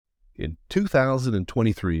In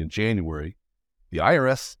 2023, in January, the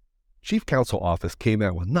IRS Chief Counsel Office came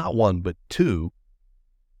out with not one, but two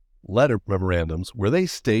letter memorandums where they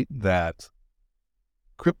state that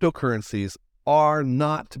cryptocurrencies are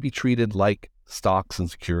not to be treated like stocks and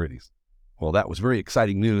securities. Well, that was very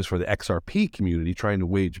exciting news for the XRP community trying to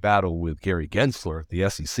wage battle with Gary Gensler, the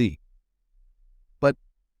SEC. But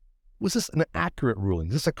was this an accurate ruling?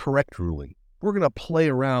 Is this a correct ruling? We're going to play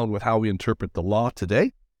around with how we interpret the law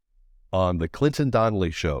today on the Clinton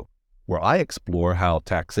Donnelly Show, where I explore how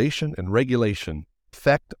taxation and regulation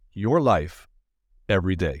affect your life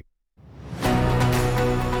every day.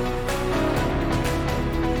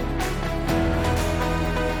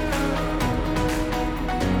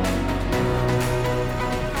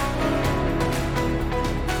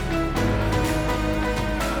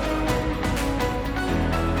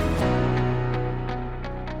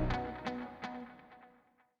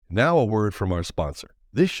 Now a word from our sponsor.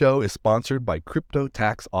 This show is sponsored by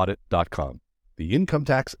CryptoTaxAudit.com, the income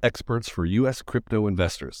tax experts for U.S. crypto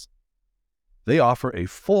investors. They offer a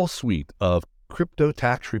full suite of crypto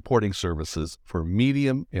tax reporting services for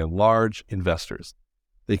medium and large investors.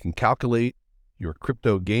 They can calculate your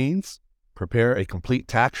crypto gains, prepare a complete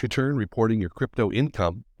tax return reporting your crypto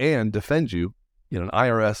income, and defend you in an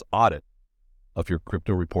IRS audit of your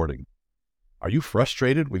crypto reporting. Are you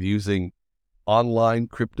frustrated with using online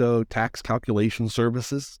crypto tax calculation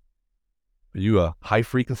services? Are you a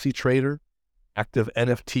high-frequency trader, active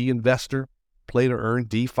NFT investor, play-to-earn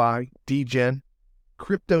DeFi, DGen?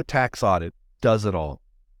 Crypto Tax Audit does it all.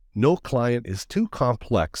 No client is too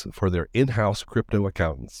complex for their in-house crypto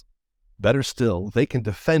accountants. Better still, they can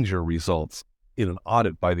defend your results in an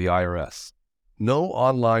audit by the IRS. No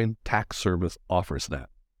online tax service offers that.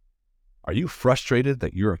 Are you frustrated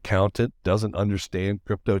that your accountant doesn't understand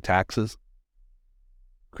crypto taxes?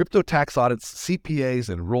 Crypto Tax Audit's CPAs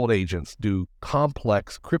and enrolled agents do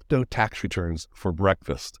complex crypto tax returns for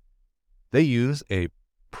breakfast. They use a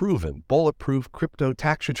proven, bulletproof crypto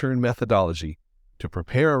tax return methodology to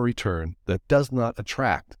prepare a return that does not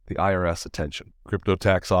attract the IRS attention. Crypto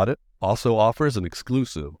Tax Audit also offers an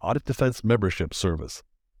exclusive audit defense membership service.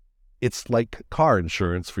 It's like car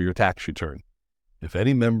insurance for your tax return. If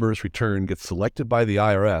any member's return gets selected by the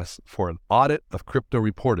IRS for an audit of crypto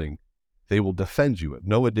reporting, they will defend you at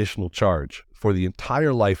no additional charge for the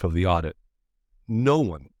entire life of the audit. No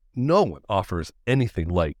one offers anything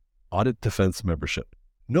like audit defense membership.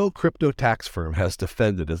 No crypto tax firm has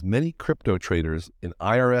defended as many crypto traders in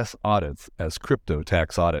IRS audits as Crypto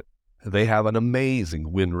Tax Audit. They have an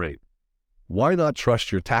amazing win rate. Why not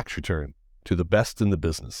trust your tax return to the best in the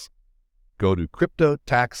business? Go to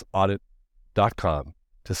CryptoTaxAudit.com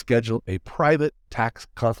to schedule a private tax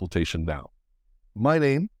consultation now. My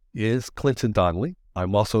name is Clinton Donnelly.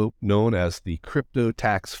 I'm also known as the Crypto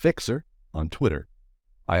Tax Fixer on Twitter.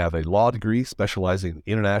 I have a law degree specializing in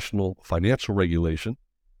international financial regulation,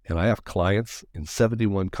 and I have clients in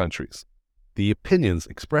 71 countries. The opinions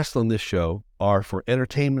expressed on this show are for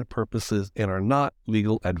entertainment purposes and are not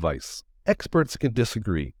legal advice. Experts can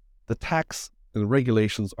disagree. The tax and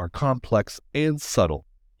regulations are complex and subtle.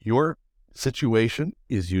 Your situation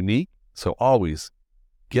is unique, so always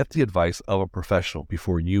get the advice of a professional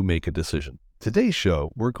before you make a decision. Today's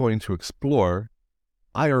show, we're going to explore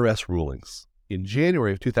IRS rulings. In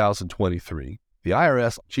January of 2023, the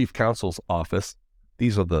IRS Chief Counsel's Office,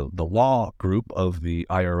 these are the law group of the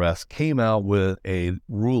IRS, came out with a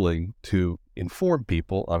ruling to inform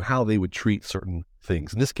people on how they would treat certain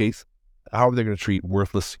things. In this case, how are they going to treat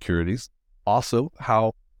worthless securities? Also,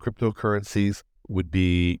 how cryptocurrencies would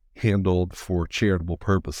be handled for charitable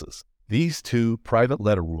purposes. These two private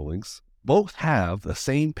letter rulings both have the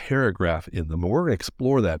same paragraph in them, and we're going to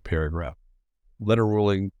explore that paragraph. Letter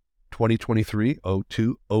ruling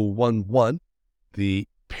 2023-02011, the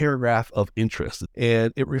paragraph of interest,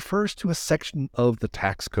 and it refers to a section of the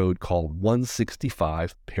tax code called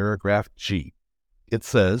 165, paragraph G. It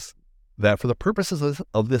says that for the purposes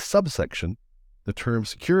of this subsection, the term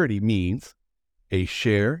security means a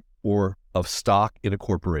share or of stock in a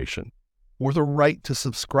corporation, or the right to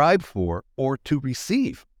subscribe for or to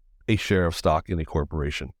receive a share of stock in a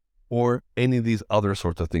corporation, or any of these other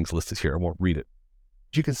sorts of things listed here. I won't read it.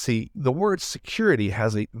 You can see the word security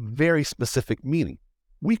has a very specific meaning.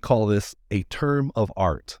 We call this a term of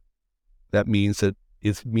art. That means that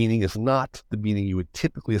its meaning is not the meaning you would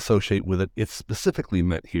typically associate with it. It's specifically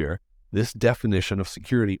meant here. This definition of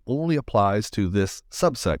security only applies to this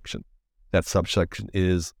subsection. That subsection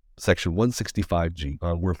is Section 165G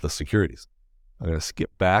on worthless securities. I'm going to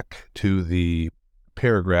skip back to the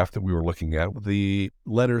paragraph that we were looking at. The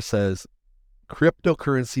letter says,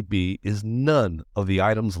 Cryptocurrency B is none of the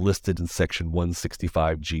items listed in Section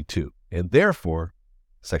 165G2, and therefore,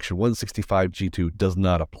 Section 165G2 does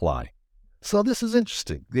not apply. So this is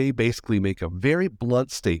interesting. They basically make a very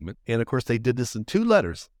blunt statement, and of course they did this in 2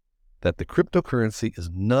 letters, that the cryptocurrency is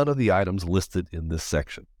none of the items listed in this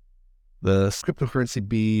section. The cryptocurrency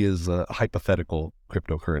B is a hypothetical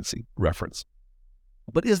cryptocurrency reference.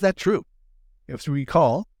 But is that true? If you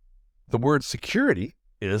recall, the word security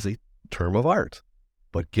is a term of art.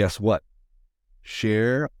 But guess what?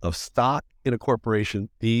 Share of stock in a corporation,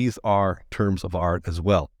 these are terms of art as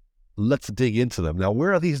well. Let's dig into them. Now,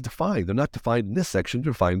 where are these defined? They're not defined in this section.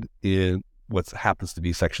 They're defined in what happens to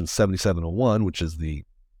be Section 7701, which is the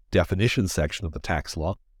definition section of the tax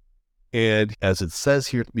law. And as it says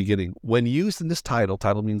here at the beginning, when used in this title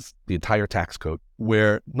means the entire tax code,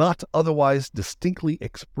 where not otherwise distinctly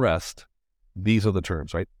expressed, these are the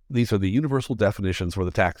terms, right? These are the universal definitions for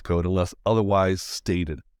the tax code unless otherwise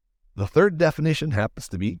stated. The third definition happens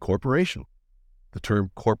to be corporation. The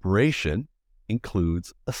term corporation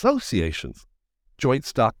includes associations, joint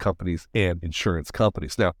stock companies, and insurance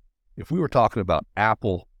companies. Now, if we were talking about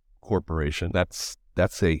Apple Corporation, that's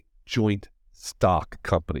a joint stock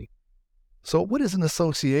company. So what is an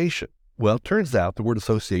association? Well, it turns out the word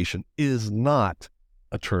association is not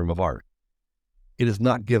a term of art. It is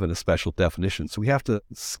not given a special definition. So we have to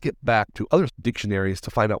skip back to other dictionaries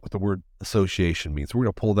to find out what the word association means. We're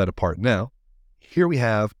going to pull that apart now. Here we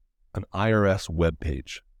have an IRS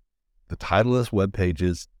webpage. The title of this webpage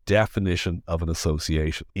is Definition of an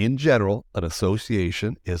Association. In general, an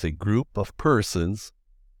association is a group of persons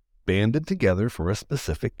banded together for a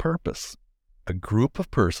specific purpose. A group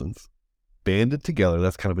of persons banded together,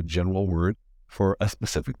 that's kind of a general word, for a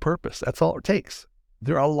specific purpose. That's all it takes.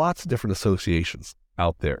 There are lots of different associations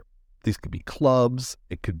out there. These could be clubs,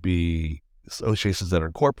 it could be associations that are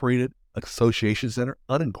incorporated, associations that are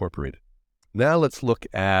unincorporated. Now let's look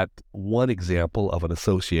at one example of an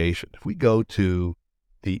association. If we go to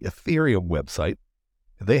the Ethereum website,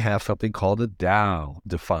 they have something called a DAO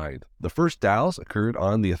defined. The first DAOs occurred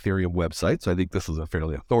on the Ethereum website, so I think this is a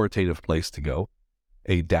fairly authoritative place to go.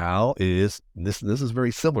 A DAO is, this is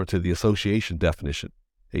very similar to the association definition.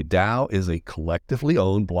 A DAO is a collectively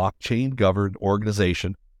owned blockchain-governed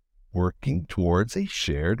organization working towards a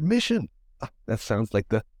shared mission. That sounds like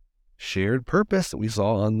the shared purpose that we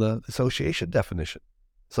saw on the association definition.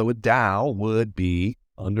 So a DAO would be,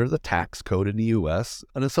 under the tax code in the U.S.,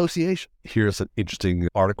 an association. Here's an interesting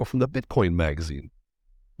article from the Bitcoin magazine.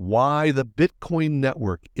 Why the Bitcoin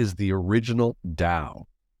network is the original DAO.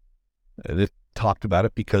 And it talked about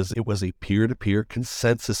it because it was a peer-to-peer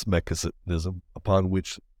consensus mechanism upon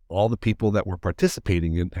which all the people that were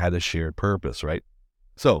participating in had a shared purpose, right?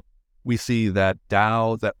 So we see that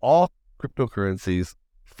DAO, that all cryptocurrencies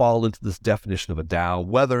fall into this definition of a DAO,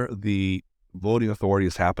 whether the voting authority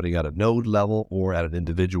is happening at a node level or at an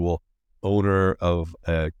individual owner of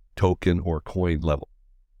a token or coin level.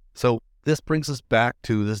 So this brings us back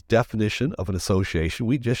to this definition of an association.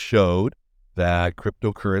 We just showed that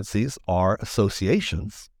cryptocurrencies are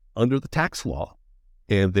associations under the tax law,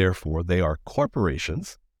 and therefore they are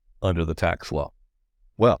corporations under the tax law.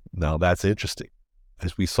 Well, now that's interesting.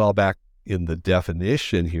 As we saw back in the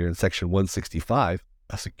definition here in Section 165,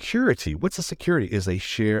 a security, what's a security? Is a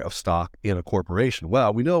share of stock in a corporation.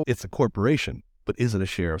 Well, we know it's a corporation, but is it a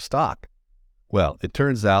share of stock? Well, it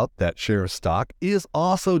turns out that share of stock is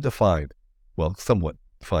also defined. Well, somewhat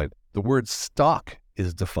defined. The word stock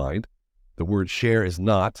is defined. The word share is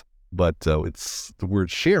not, but it's the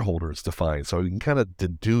word shareholder is defined. So you can kind of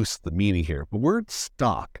deduce the meaning here. The word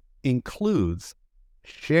stock includes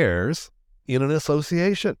shares in an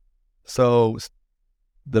association. So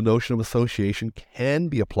the notion of association can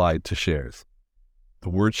be applied to shares. The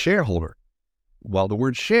word shareholder, while the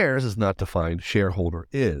word shares is not defined, shareholder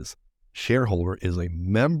is. Shareholder is a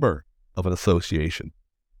member of an association.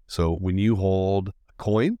 So when you hold a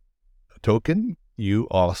coin, a token, you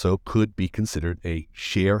also could be considered a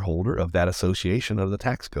shareholder of that association under the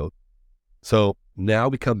tax code. So now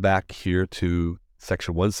we come back here to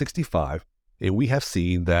Section 165, and we have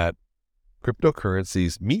seen that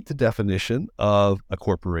cryptocurrencies meet the definition of a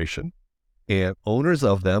corporation, and owners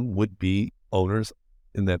of them would be owners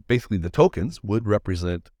in that basically the tokens would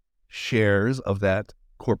represent shares of that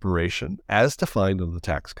corporation as defined in the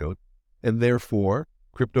tax code, and therefore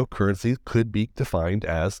cryptocurrencies could be defined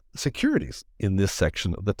as securities in this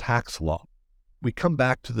section of the tax law. We come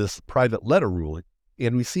back to this private letter ruling,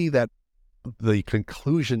 and we see that the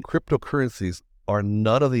conclusion cryptocurrencies are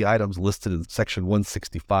none of the items listed in Section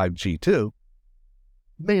 165G2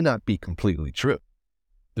 may not be completely true.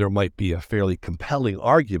 there might be a fairly compelling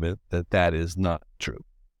argument that that is not true.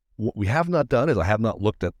 What we have not done is I have not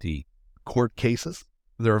looked at the court cases.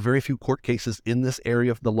 There are very few court cases in this area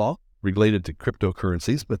of the law related to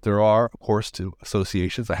cryptocurrencies, but there are, of course, to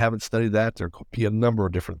associations. I haven't studied that. There could be a number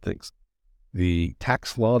of different things. The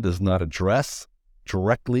tax law does not address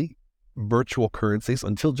directly virtual currencies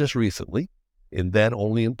until just recently, and then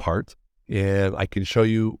only in part. And I can show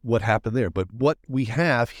you what happened there. But what we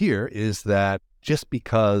have here is that just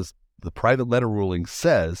because the private letter ruling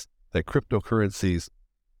says that cryptocurrencies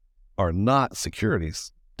are not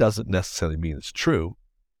securities doesn't necessarily mean it's true.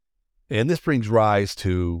 And this brings rise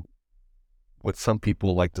to what some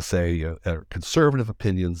people like to say are conservative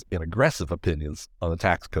opinions and aggressive opinions on the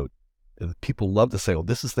tax code. And people love to say, oh,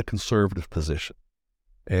 this is the conservative position.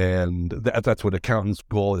 And that's what accountants'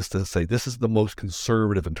 goal is, to say this is the most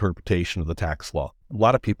conservative interpretation of the tax law. A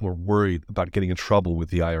lot of people are worried about getting in trouble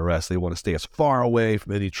with the IRS. They want to stay as far away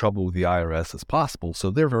from any trouble with the IRS as possible.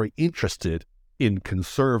 So they're very interested in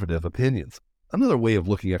conservative opinions. Another way of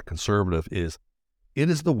looking at conservative is it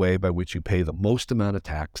is the way by which you pay the most amount of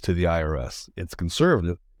tax to the IRS. It's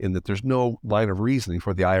conservative in that there's no line of reasoning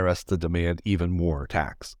for the IRS to demand even more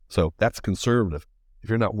tax. So that's conservative. If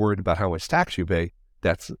you're not worried about how much tax you pay,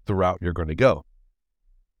 that's the route you're going to go.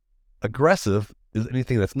 Aggressive is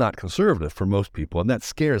anything that's not conservative for most people, and that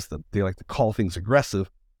scares them. They like to call things aggressive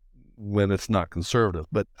when it's not conservative.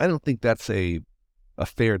 But I don't think that's a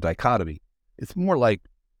fair dichotomy. It's more like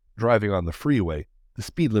driving on the freeway. The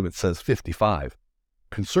speed limit says 55.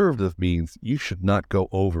 Conservative means you should not go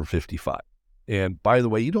over 55. And by the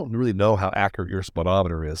way, you don't really know how accurate your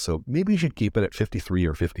speedometer is, so maybe you should keep it at 53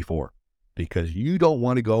 or 54. Because you don't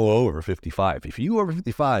want to go over 55. If you go over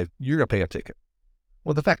 55, you're going to pay a ticket.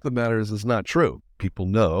 Well, the fact of the matter is it's not true. People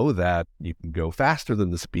know that you can go faster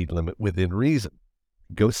than the speed limit within reason.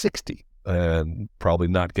 Go 60 and probably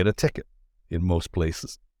not get a ticket in most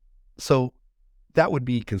places. So that would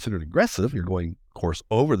be considered aggressive. You're going, of course,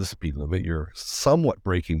 over the speed limit. You're somewhat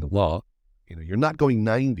breaking the law. You're not going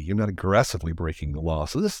 90. You're not aggressively breaking the law.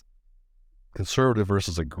 So this conservative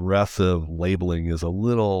versus aggressive labeling is a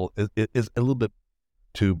little bit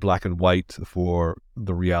too black and white for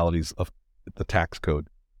the realities of the tax code.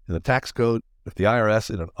 In the tax code, if the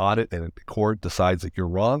IRS in an audit and the court decides that you're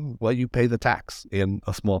wrong, well, you pay the tax and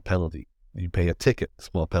a small penalty. You pay a ticket,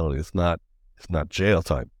 small penalty. It's not jail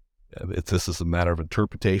time. This is a matter of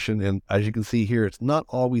interpretation, and as you can see here, it's not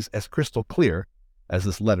always as crystal clear as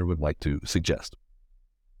this letter would like to suggest.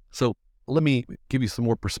 So let me give you some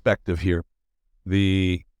more perspective here.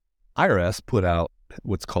 The IRS put out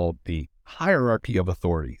what's called the hierarchy of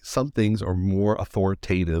authority. Some things are more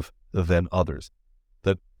authoritative than others.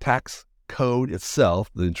 The tax code itself,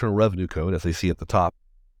 the Internal Revenue Code, as they see at the top,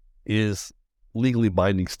 is legally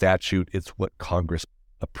binding statute. It's what Congress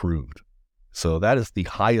approved. So that is the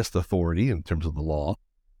highest authority in terms of the law.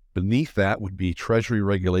 Beneath that would be Treasury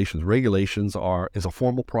regulations. Regulations is a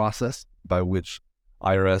formal process by which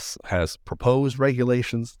IRS has proposed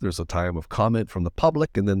regulations. There's a time of comment from the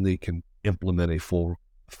public, and then they can implement a full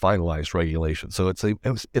finalized regulation. So it's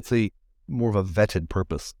a more of a vetted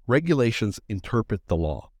purpose. Regulations interpret the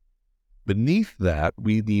law. Beneath that,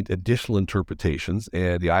 we need additional interpretations,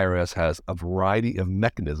 and the IRS has a variety of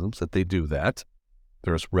mechanisms that they do that.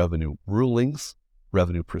 There's revenue rulings,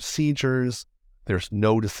 revenue procedures, there's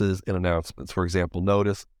notices and announcements. For example,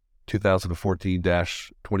 notice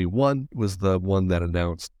 2014-21 was the one that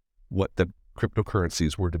announced what the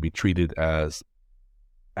cryptocurrencies were to be treated as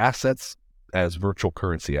assets, as virtual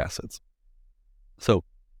currency assets. So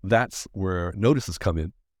that's where notices come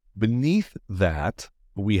in. Beneath that,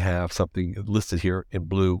 we have something listed here in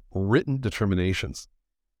blue, written determinations.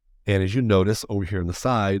 And as you notice over here on the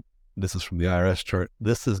side, this is from the IRS chart,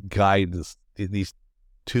 this is guidance. These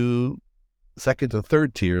two second and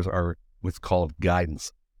third tiers are what's called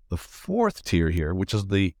guidance. The fourth tier here, which is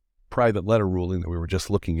the private letter ruling that we were just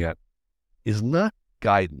looking at, is not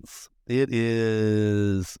guidance. It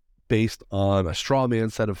is based on a straw man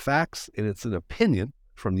set of facts, and it's an opinion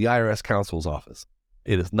from the IRS counsel's office.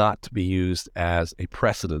 It is not to be used as a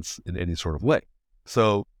precedence in any sort of way.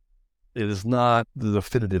 So it is not the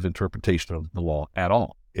definitive interpretation of the law at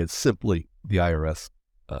all. It's simply the IRS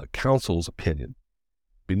counsel's opinion.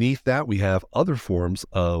 Beneath that, we have other forms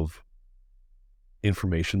of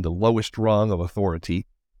information, the lowest rung of authority.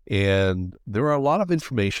 And there are a lot of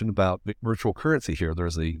information about virtual currency here.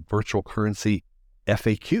 There's a virtual currency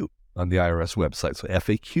FAQ on the IRS website. So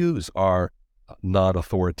FAQs are not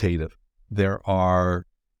authoritative. There are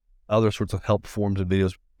other sorts of help forms and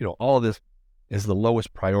videos. All of this is the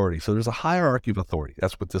lowest priority. So there's a hierarchy of authority.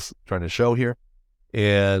 That's what this is trying to show here.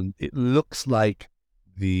 And it looks like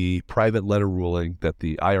the private letter ruling that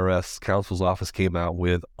the IRS counsel's office came out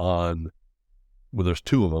with there's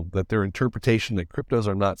two of them, that their interpretation that cryptos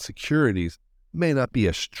are not securities may not be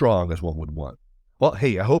as strong as one would want. Well,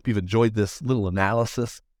 hey, I hope you've enjoyed this little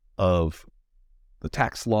analysis of the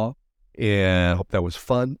tax law, and I hope that was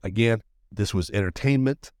fun. Again, this was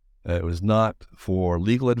entertainment. It was not for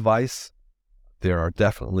legal advice. There are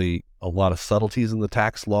definitely a lot of subtleties in the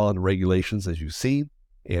tax law and regulations, as you've seen,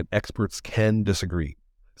 and experts can disagree.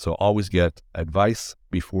 So always get advice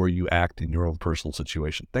before you act in your own personal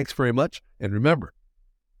situation. Thanks very much. And remember,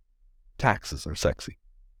 taxes are sexy.